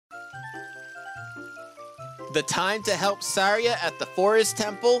The time to help Saria at the Forest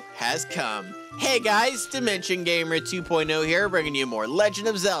Temple has come. Hey guys, Dimension Gamer 2.0 here, bringing you more Legend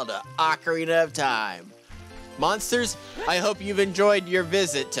of Zelda, Ocarina of Time. Monsters, I hope you've enjoyed your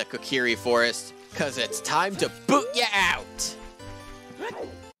visit to Kokiri Forest, cause it's time to boot ya out!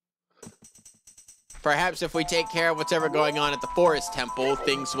 Perhaps if we take care of what's ever going on at the Forest Temple,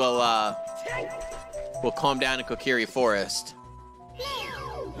 things will calm down in Kokiri Forest.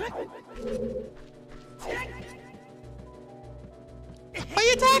 Why are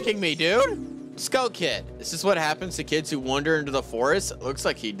you attacking me, dude? Skull Kid, is this what happens to kids who wander into the forest? It looks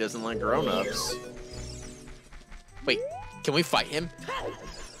like he doesn't like grown-ups. Wait, can we fight him?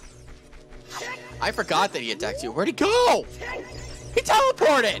 I forgot that he attacked you. Where'd he go? He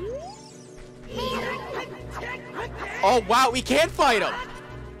teleported! Oh, wow, we can fight him!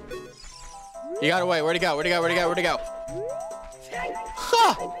 He got away. Where'd he go? Where'd he go? Where'd he go? Where'd he go?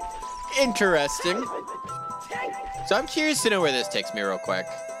 Huh! Interesting. So I'm curious to know where this takes me real quick.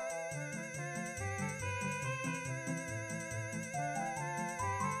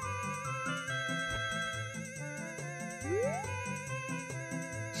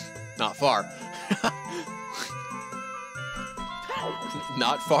 Not far.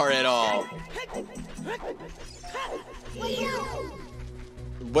 Not far at all.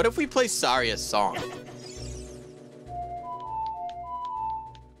 What if we play Saria's song?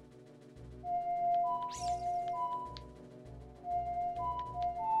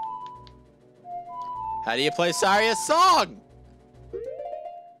 How do you play Saria's song?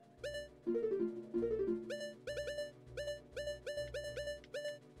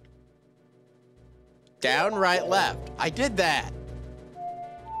 Down, right, left. I did that.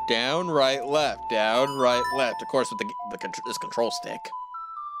 Down, right, left. Down, right, left. Of course, with this control stick.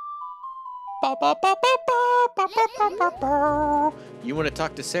 You want to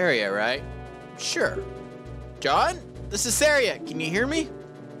talk to Saria, right? Sure. John, this is Saria. Can you hear me?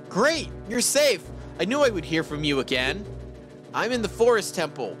 Great, you're safe. I knew I would hear from you again. I'm in the Forest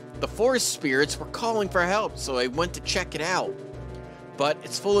Temple. The forest spirits were calling for help, so I went to check it out. But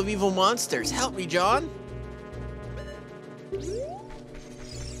it's full of evil monsters. Help me, John.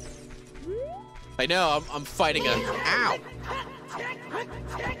 I know, I'm fighting a...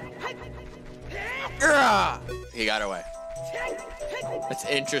 Ow! He got away. That's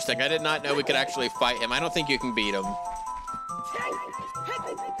interesting. I did not know we could actually fight him. I don't think you can beat him.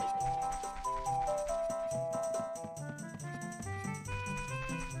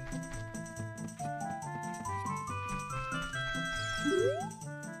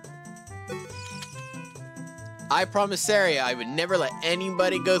 I promised Saria I would never let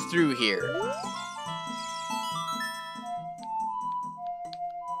anybody go through here.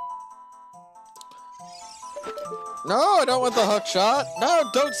 No, I don't want the hook shot. No,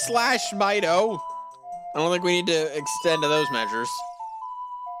 don't slash Mido. I don't think we need to extend to those measures.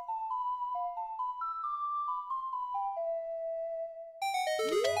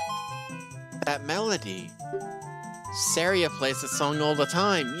 That melody. Saria plays that song all the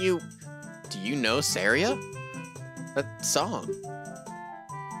time. Do you know Saria? That song.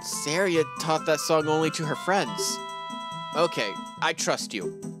 Saria taught that song only to her friends. Okay, I trust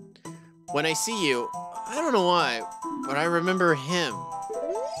you. When I see you, I don't know why, but I remember him.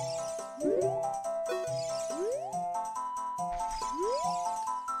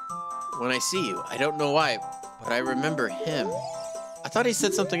 When I see you, I don't know why, but I remember him. I thought he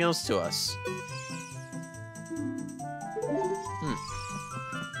said something else to us.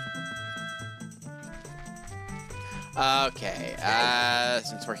 Okay,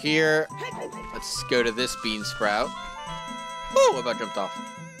 since we're here, let's go to this bean sprout. Ooh, I about jumped off.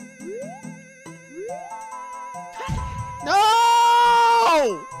 No!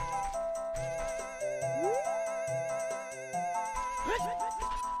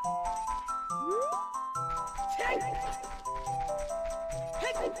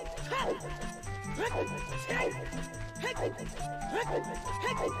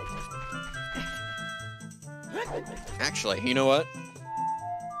 Actually, you know what?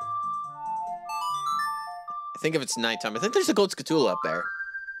 I think if it's nighttime, I think there's a gold Scatula up there.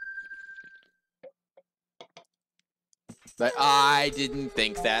 But I didn't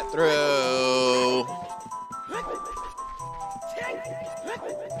think that through.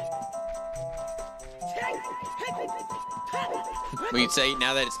 Will you say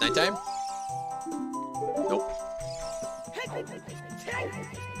now that it's nighttime? Nope.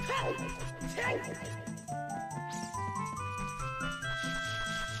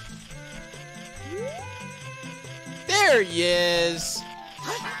 There he is.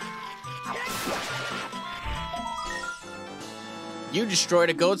 You destroyed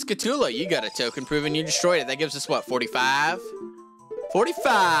a gold scatula. You got a token proving you destroyed it. That gives us what, 45?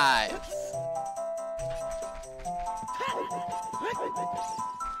 45!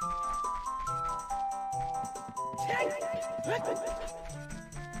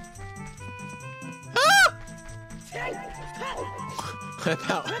 Ah! I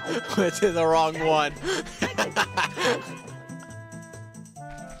about went to the wrong one.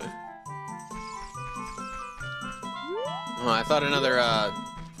 Oh, I thought another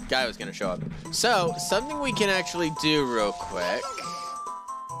guy was gonna show up. So, something we can actually do real quick.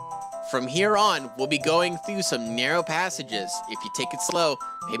 From here on, we'll be going through some narrow passages. If you take it slow,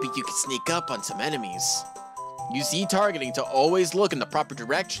 maybe you can sneak up on some enemies. Use Z-targeting to always look in the proper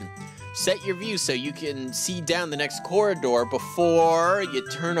direction. Set your view so you can see down the next corridor before you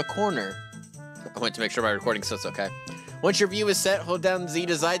turn a corner. I want to make sure my recording says okay. Once your view is set, hold down Z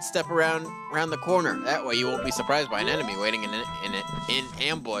to sidestep around the corner. That way you won't be surprised by an enemy waiting in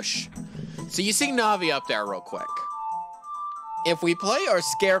ambush. So you see Navi up there real quick. If we play our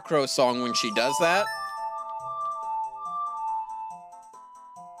Scarecrow song when she does that,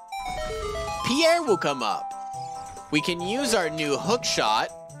 Pierre will come up. We can use our new hook shot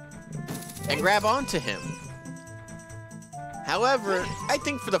and grab onto him. However, I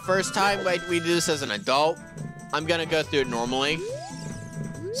think for the first time we do this as an adult, I'm gonna go through it normally.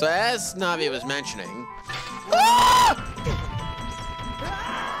 So as Navi was mentioning,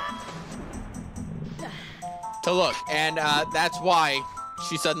 to look, and that's why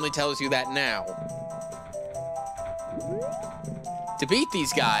she suddenly tells you that now. To beat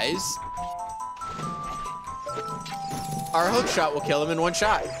these guys, our hook shot will kill them in one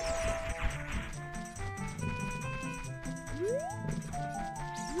shot.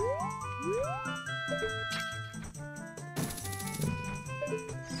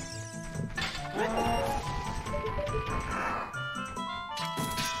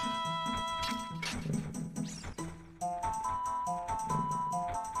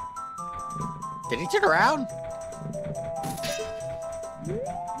 Did he turn around?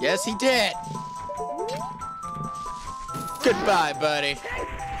 Yes, he did. Goodbye, buddy.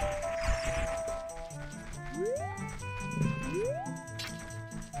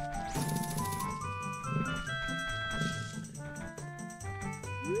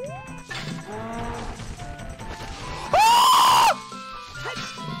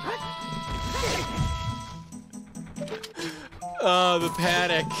 Oh, the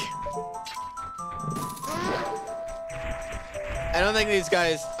panic. I don't think these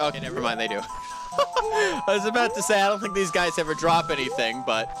guys... Okay, never mind, they do. I was about to say, I don't think these guys ever drop anything,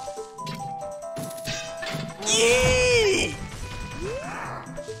 but... Yee!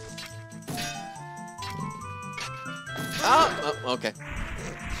 Oh, okay.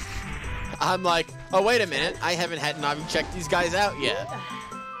 I'm like, oh, wait a minute. I haven't had Navi check these guys out yet.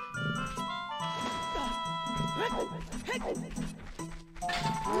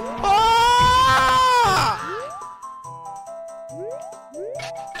 Ah!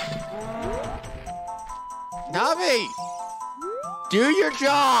 Navi! Do your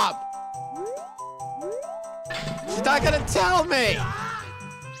job! She's not gonna tell me!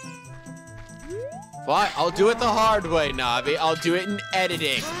 Fine, I'll do it the hard way, Navi. I'll do it in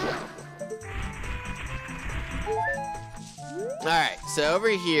editing. Alright, so over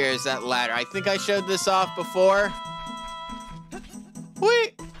here is that ladder. I think I showed this off before.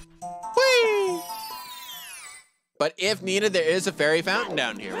 Whee! Whee! But if needed, there is a fairy fountain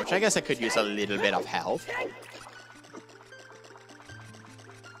down here, which I guess I could use a little bit of health.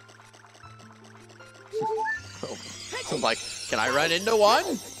 Oh, I'm like, can I run into one?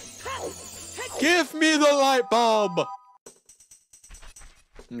 Give me the light bulb!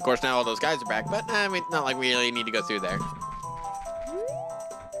 And of course, now all those guys are back, but I mean, not like we really need to go through there.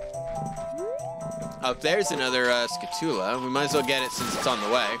 Up there's another scatula. We might as well get it since it's on the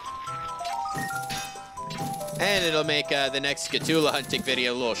way. And it'll make the next scatula hunting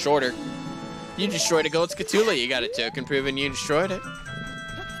video a little shorter. You destroyed a gold scatula. You got a token proving you destroyed it.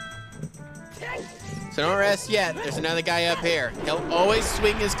 So don't rest yet. There's another guy up here. He'll always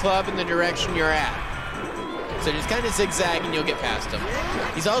swing his club in the direction you're at. So just kind of zigzag and you'll get past him.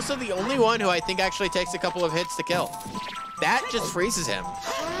 He's also the only one who I think actually takes a couple of hits to kill. That just freezes him.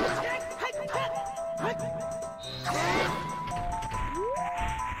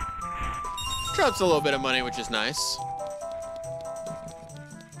 Drops a little bit of money, which is nice.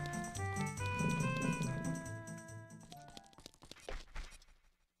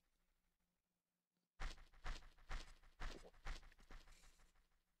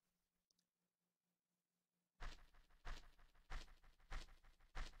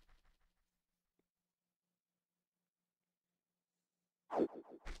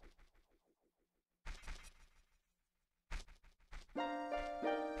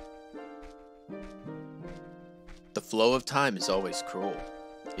 flow of time is always cruel.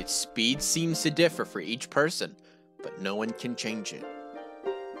 Its speed seems to differ for each person, but no one can change it.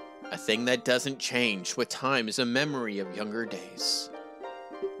 A thing that doesn't change with time is a memory of younger days.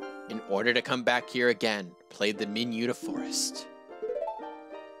 In order to come back here again, play the Minuta Forest.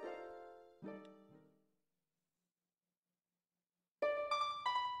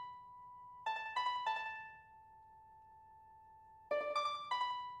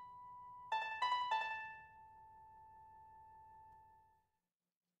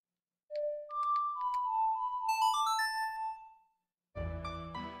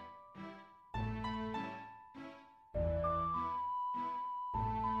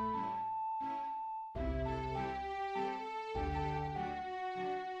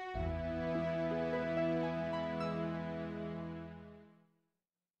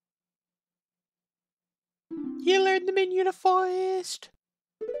 You learned the Minuta Forest!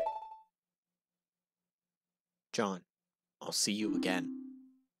 John, I'll see you again.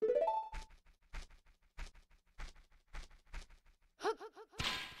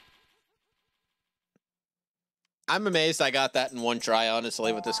 I'm amazed I got that in one try,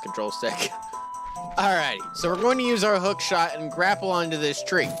 honestly, with this control stick. Alrighty, so we're going to use our hook shot and grapple onto this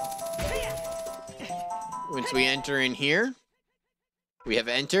tree. Once we enter in here, we have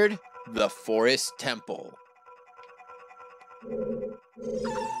entered the Forest Temple.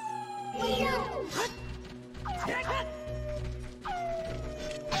 Yeah!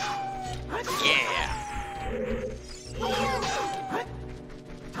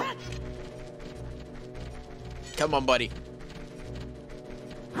 Come on, buddy.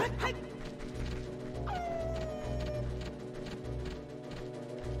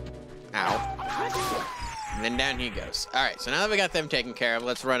 Ow. And then down he goes. Alright, so now that we got them taken care of,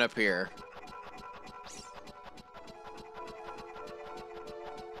 let's run up here.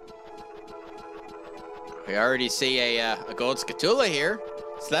 We already see a gold scatula here.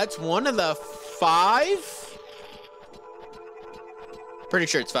 So that's one of the 5? Pretty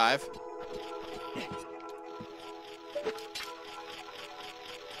sure it's 5.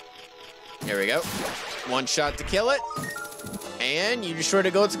 There we go. One shot to kill it. And you destroyed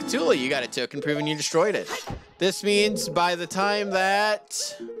a gold scatula. You got a token proving you destroyed it. This means by the time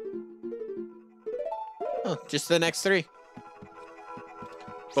that... Oh, just the next 3.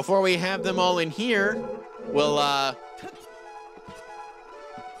 Before we have them all in here, we'll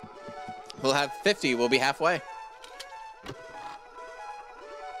have 50. We'll be halfway.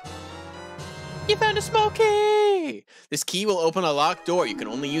 You found a smoke key! This key will open a locked door. You can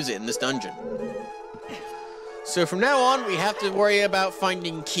only use it in this dungeon. So from now on, we have to worry about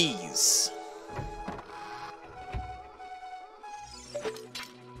finding keys.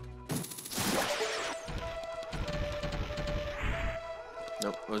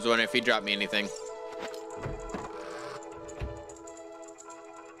 Nope, I was wondering if he dropped me anything.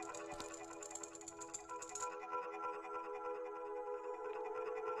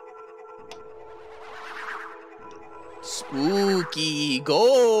 Spooky ghost.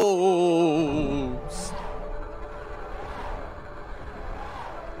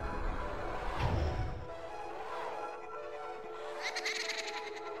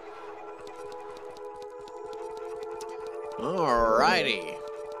 Alrighty.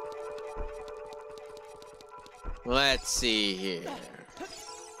 Let's see here.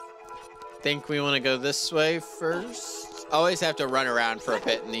 Think we want to go this way first? Always have to run around for a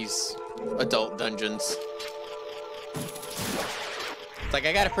bit in these adult dungeons. It's like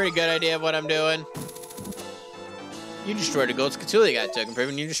I got a pretty good idea of what I'm doing. You destroyed a gold scatula. You got a token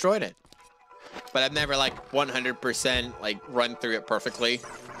proving you destroyed it. But I've never like 100% like run through it perfectly.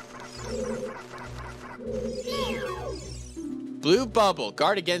 Blue bubble.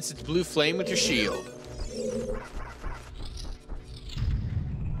 Guard against its blue flame with your shield.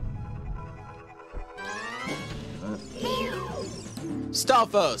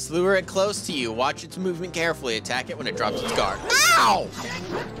 Stalfos, lure it close to you. Watch its movement carefully. Attack it when it drops its guard. Ow!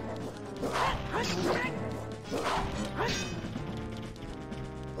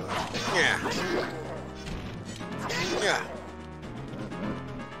 Yeah. Yeah.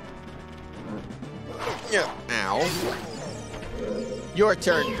 Yeah. Ow. Your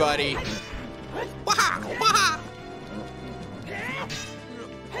turn, buddy. Waha! Waha!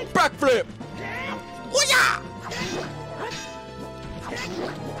 Backflip! Wah-ya!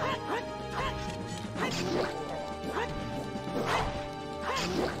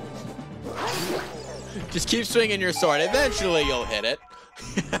 Just keep swinging your sword. Eventually you'll hit it.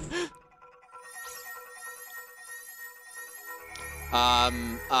 I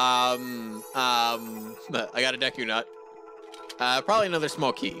got a Deku Nut. Probably another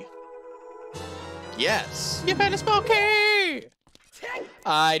small key. Yes. You found a small key.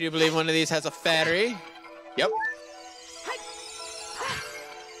 I do believe one of these has a battery. Yep.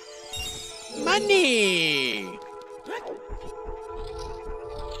 Money.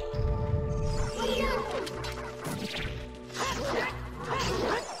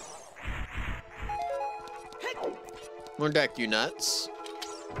 More deck, you nuts.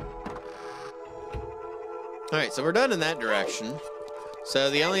 Alright, so we're done in that direction. So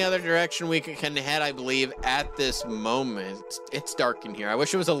the only other direction we can head, I believe, at this moment, it's dark in here. I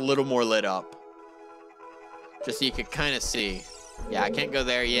wish it was a little more lit up. Just so you could kind of see. Yeah, I can't go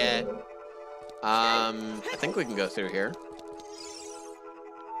there yet. I think we can go through here.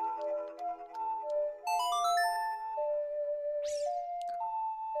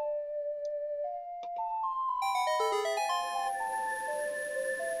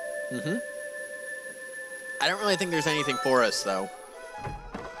 I don't really think there's anything for us, though.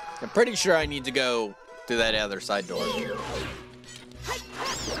 I'm pretty sure I need to go through that other side door.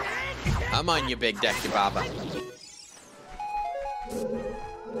 I'm on you, big decky baba.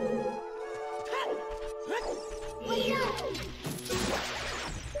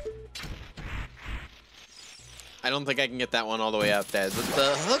 I don't think I can get that one all the way up there.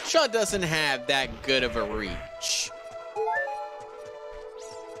 The hook shot doesn't have that good of a reach.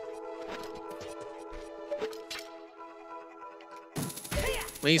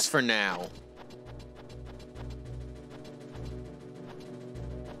 At least for now.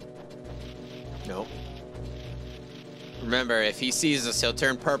 Nope. Remember, if he sees us, he'll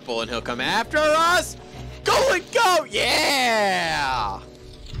turn purple and he'll come after us. Go and go! Yeah!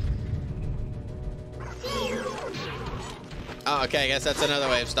 Oh, okay, I guess that's another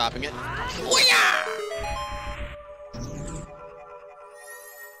way of stopping it.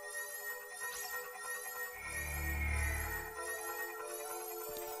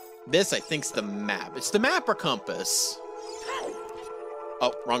 This, I think, is the map. It's the map or compass.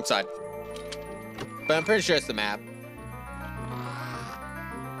 Oh, wrong side. But I'm pretty sure it's the map.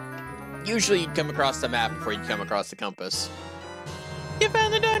 Usually you'd come across the map before you come across the compass. You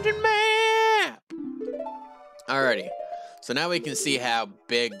found the dungeon map! Alrighty. So now we can see how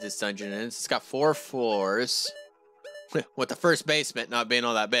big this dungeon is. It's got 4 floors. With the first basement not being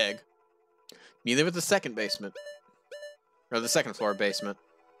all that big. Neither with the second basement. Or the second floor basement.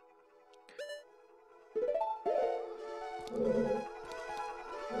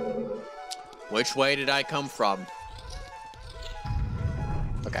 Which way did I come from?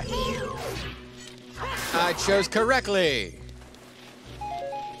 Okay. I chose correctly.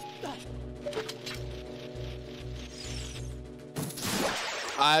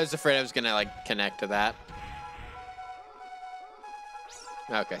 I was afraid I was gonna, like, connect to that.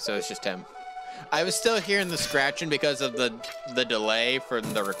 Okay, so it's just him. I was still hearing the scratching because of the delay for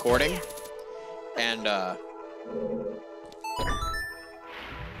the recording. And,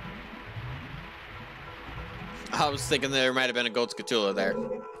 I was thinking there might have been a gold scatula there.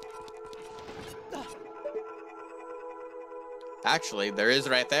 Actually, there is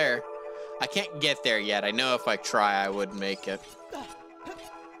right there. I can't get there yet. I know if I try, I would make it.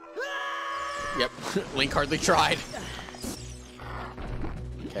 Yep, Link hardly tried.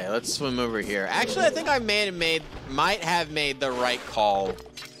 Okay, let's swim over here. Actually, I think I might have made the right call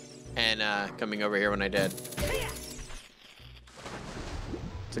and coming over here when I did.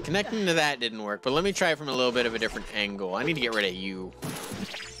 So connecting to that didn't work, but let me try it from a little bit of a different angle. I need to get rid of you.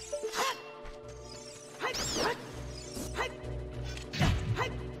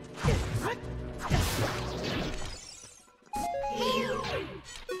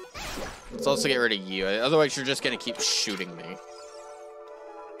 Let's also get rid of you. Otherwise, you're just going to keep shooting me.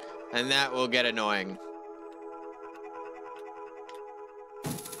 And that will get annoying.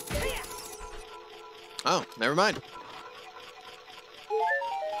 Oh, never mind.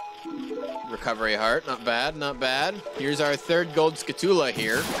 Recovery heart, not bad, not bad. Here's our 3rd gold scatula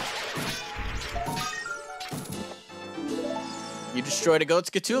here. You destroyed a gold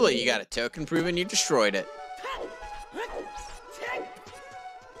scatula. You got a token proving you destroyed it.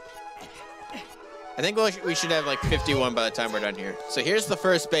 I think we should have like 51 by the time we're done here. So here's the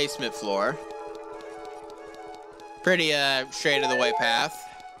first basement floor. Pretty straight of the way path.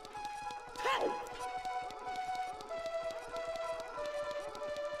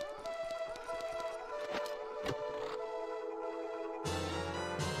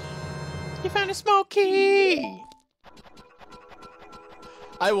 You found a small key!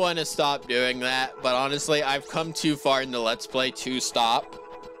 I want to stop doing that, but honestly, I've come too far in the Let's Play to stop.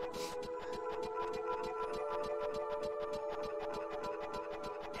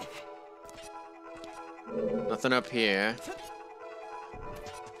 Nothing up here.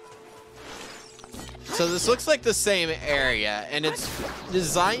 So this looks like the same area, and it's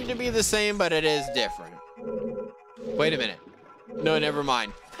designed to be the same, but it is different. Wait a minute. No, never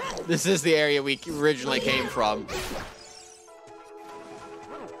mind. This is the area we originally came from.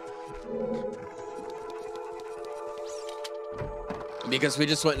 Because we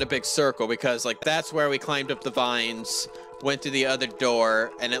just went in a big circle, because like that's where we climbed up the vines, went to the other door,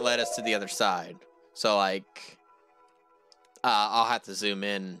 and it led us to the other side. So like, I'll have to zoom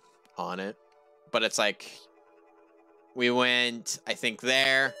in on it. But it's like, we went, I think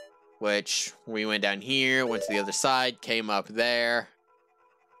there, which we went down here, went to the other side, came up there.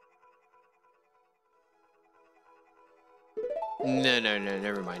 No,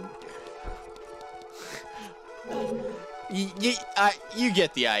 never mind. You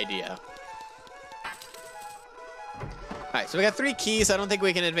get the idea. Alright, so we got 3 keys. I don't think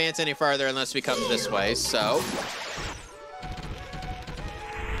we can advance any farther unless we come this way, so...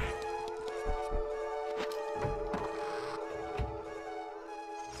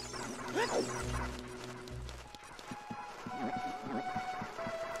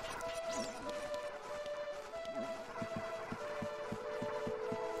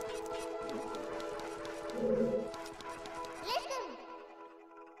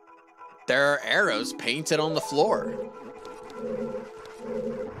 There are arrows painted on the floor.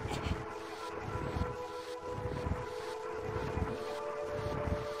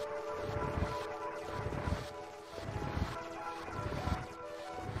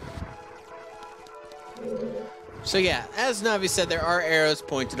 So yeah, as Navi said, there are arrows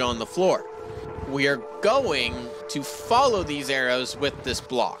pointed on the floor. We are going to follow these arrows with this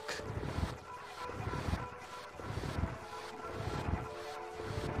block.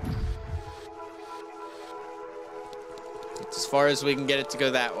 As far as we can get it to go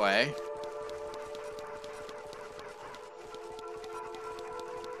that way.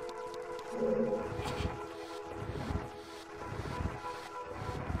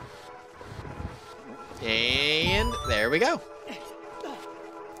 And there we go.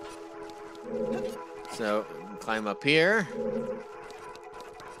 So, climb up here.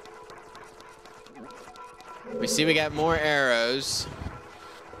 We see we got more arrows.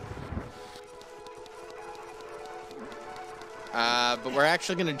 But we're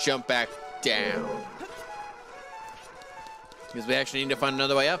actually going to jump back down. Because we actually need to find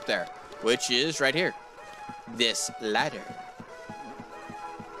another way up there. Which is right here. This ladder.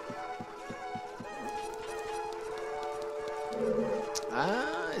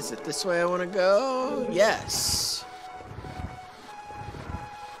 Is it this way I want to go? Yes.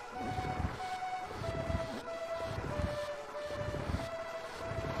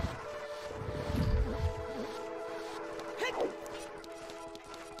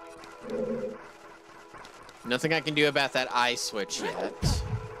 Nothing I can do about that eye switch yet.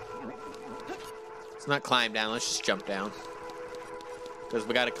 Let's not climb down, let's just jump down. Because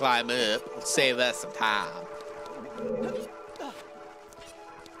we gotta climb up. Let's save us some time.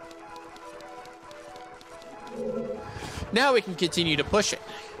 Now we can continue to push it.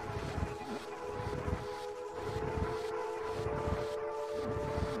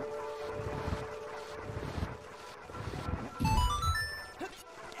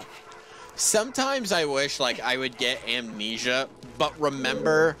 Sometimes I wish like I would get amnesia, but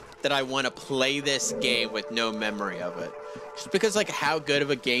remember that I want to play this game with no memory of it. Just because like how good of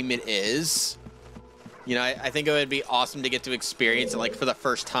a game it is. You know, I think it would be awesome to get to experience it like for the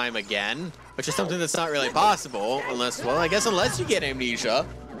first time again, which is something that's not really possible unless, well, I guess unless you get amnesia.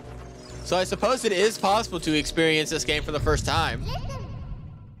 So I suppose it is possible to experience this game for the first time.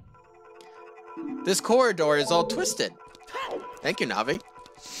 This corridor is all twisted. Thank you, Navi.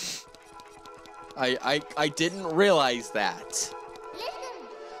 I didn't realize that.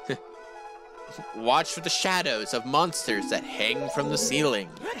 Watch for the shadows of monsters that hang from the ceiling.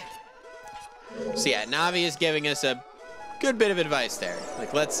 So yeah, Navi is giving us a good bit of advice there.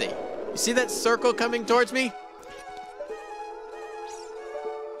 Like, let's see. You see that circle coming towards me?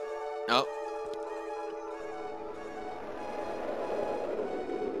 Oh.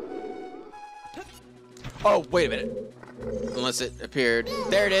 Oh, wait a minute. Unless it appeared.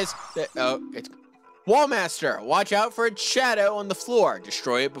 There it is. Oh, it's... Wallmaster, watch out for its shadow on the floor.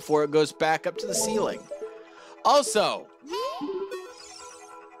 Destroy it before it goes back up to the ceiling. Also,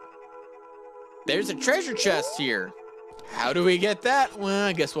 there's a treasure chest here. How do we get that? Well,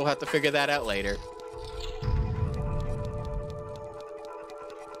 I guess we'll have to figure that out later.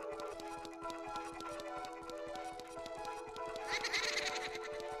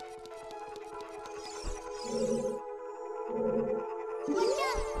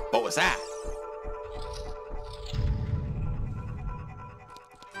 What was that?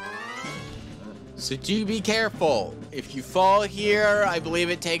 So do be careful. If you fall here, I believe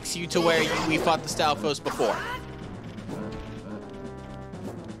it takes you to where we fought the Stalfos before.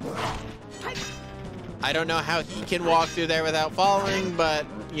 I don't know how he can walk through there without falling, but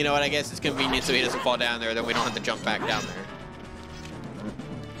you know what, I guess it's convenient so he doesn't fall down there, then we don't have to jump back down there.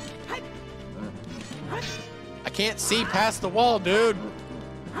 I can't see past the wall, dude.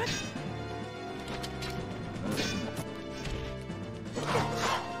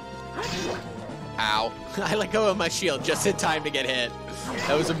 Ow. I let go of my shield just in time to get hit.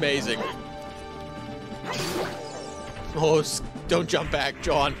 That was amazing. Oh, don't jump back,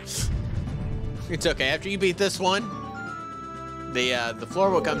 John. It's okay. After you beat this one, the floor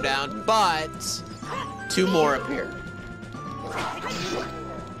will come down, but 2 more appear.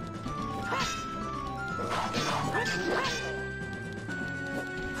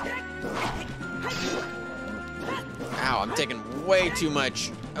 Ow, I'm taking way too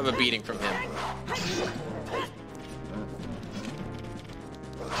much of a beating from him.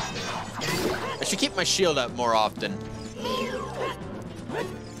 I should keep my shield up more often.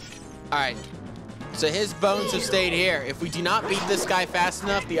 Alright, so his bones have stayed here. If we do not beat this guy fast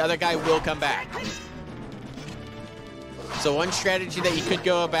enough, the other guy will come back. So one strategy that you could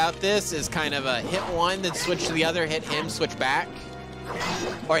go about this is kind of a hit one, then switch to the other, hit him, switch back.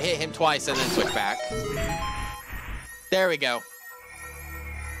 Or hit him twice and then switch back. There we go.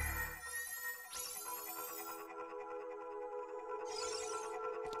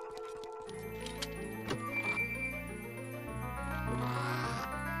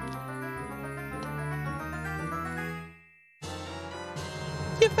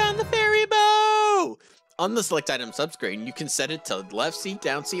 You found the fairy bow! On the select item subscreen, you can set it to left C,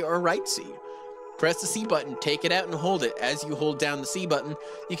 down C, or right C. Press the C button, take it out, and hold it. As you hold down the C button,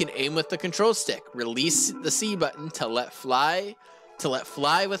 you can aim with the control stick. Release the C button to let fly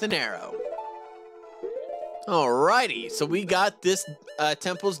with an arrow. Alrighty, so we got this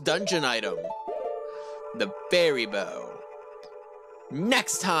temple's dungeon item. The fairy bow.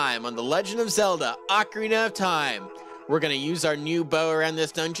 Next time on The Legend of Zelda, Ocarina of Time, we're going to use our new bow around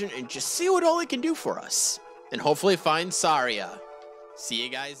this dungeon and just see what all it can do for us. And hopefully find Saria. See you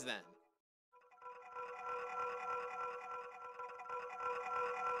guys then.